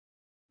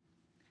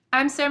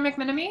I'm Sarah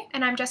McMinimy,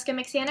 And I'm Jessica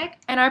Miksanek.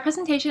 and our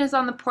presentation is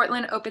on the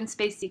Portland Open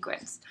Space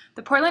Sequence.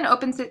 The Portland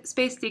Open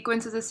Space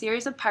Sequence is a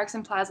series of parks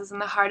and plazas in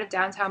the heart of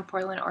downtown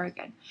Portland,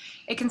 Oregon.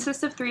 It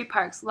consists of 3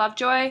 parks: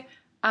 Lovejoy,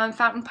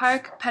 Fountain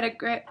Park,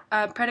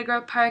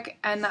 Pettigrew Park,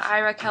 and the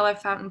Ira Keller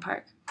Fountain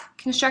Park.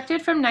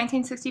 Constructed from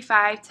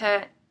 1965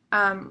 to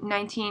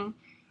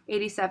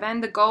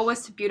 1987, the goal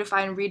was to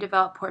beautify and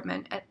redevelop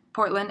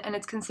Portland, and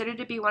it's considered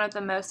to be one of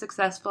the most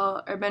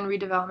successful urban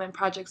redevelopment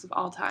projects of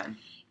all time.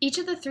 Each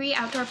of the 3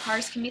 outdoor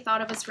parks can be thought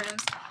of as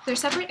rooms. They're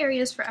separate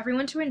areas for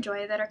everyone to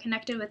enjoy that are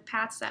connected with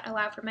paths that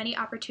allow for many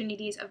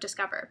opportunities of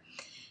discover.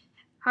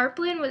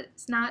 Halprin was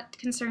not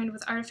concerned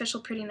with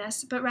artificial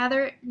prettiness, but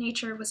rather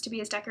nature was to be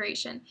his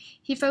decoration.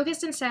 He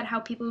focused instead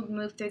how people would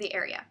move through the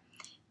area.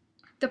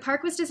 The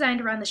park was designed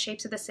around the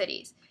shapes of the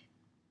cities.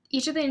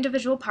 Each of the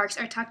individual parks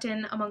are tucked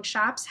in among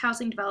shops,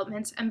 housing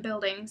developments, and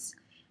buildings.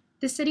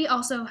 The city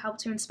also helped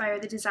to inspire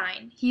the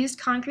design. He used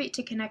concrete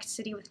to connect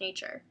city with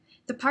nature.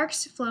 The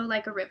parks flow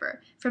like a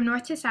river. From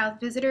north to south,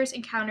 visitors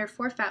encounter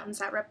 4 fountains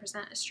that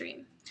represent a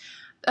stream.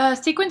 The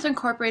sequence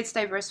incorporates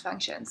diverse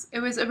functions. It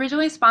was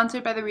originally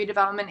sponsored by the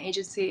Redevelopment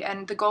Agency,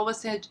 and the goal was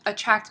to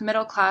attract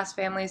middle-class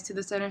families to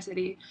the center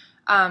city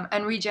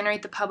and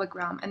regenerate the public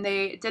realm. And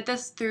they did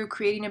this through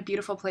creating a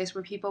beautiful place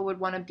where people would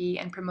want to be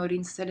and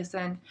promoting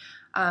citizen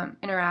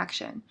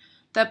interaction.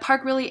 The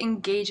park really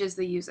engages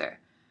the user.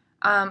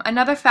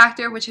 Another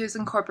factor which is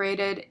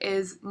incorporated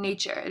is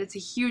nature. It's a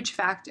huge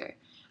factor.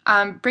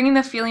 Bringing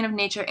the feeling of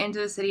nature into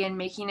the city and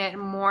making it a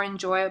more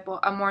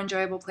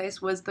enjoyable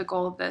place was the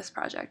goal of this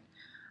project.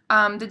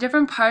 The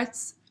different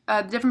parks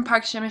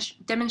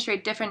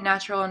demonstrate different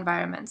natural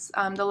environments.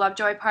 The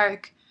Lovejoy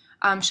Park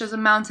shows a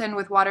mountain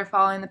with water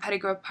falling. The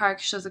Pettigrew Park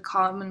shows a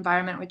calm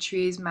environment with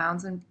trees,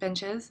 mounds, and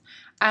benches.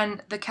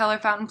 And the Keller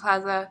Fountain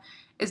Plaza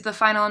is the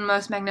final and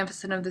most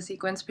magnificent of the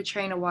sequence,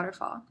 portraying a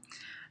waterfall.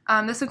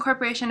 This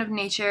incorporation of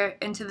nature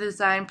into the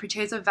design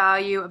portrays a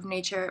value of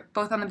nature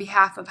both on the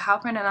behalf of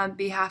Halprin and on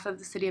behalf of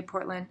the city of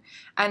Portland,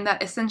 and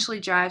that essentially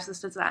drives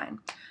this design.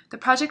 The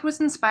project was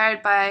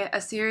inspired by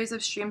a series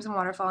of streams and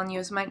waterfall in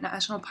Yosemite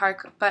National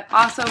Park, but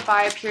also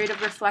by a period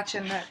of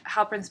reflection that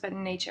Halprin spent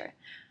in nature.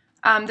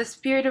 This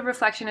period of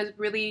reflection is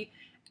really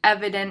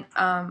evident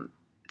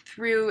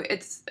through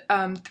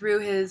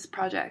his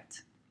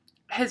project.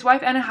 His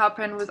wife, Anna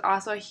Halprin, was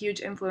also a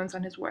huge influence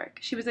on his work.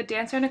 She was a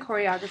dancer and a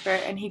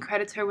choreographer, and he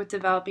credits her with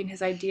developing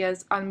his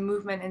ideas on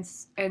movement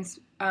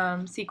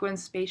and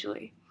sequence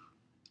spatially.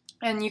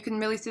 And you can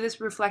really see this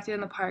reflected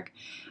in the park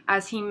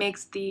as he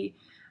makes the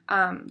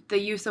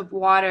use of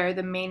water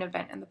the main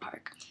event in the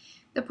park.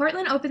 The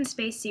Portland Open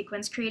Space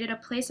Sequence created a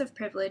place of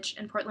privilege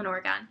in Portland,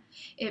 Oregon.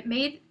 It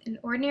made an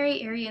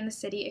ordinary area in the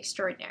city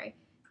extraordinary.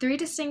 3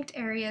 distinct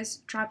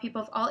areas draw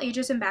people of all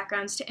ages and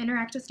backgrounds to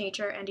interact with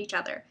nature and each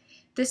other.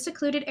 This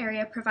secluded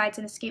area provides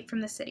an escape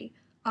from the city.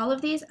 All of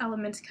these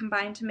elements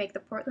combine to make the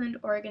Portland,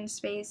 Oregon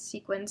Space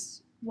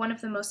Sequence one of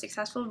the most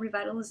successful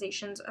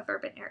revitalizations of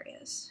urban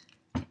areas.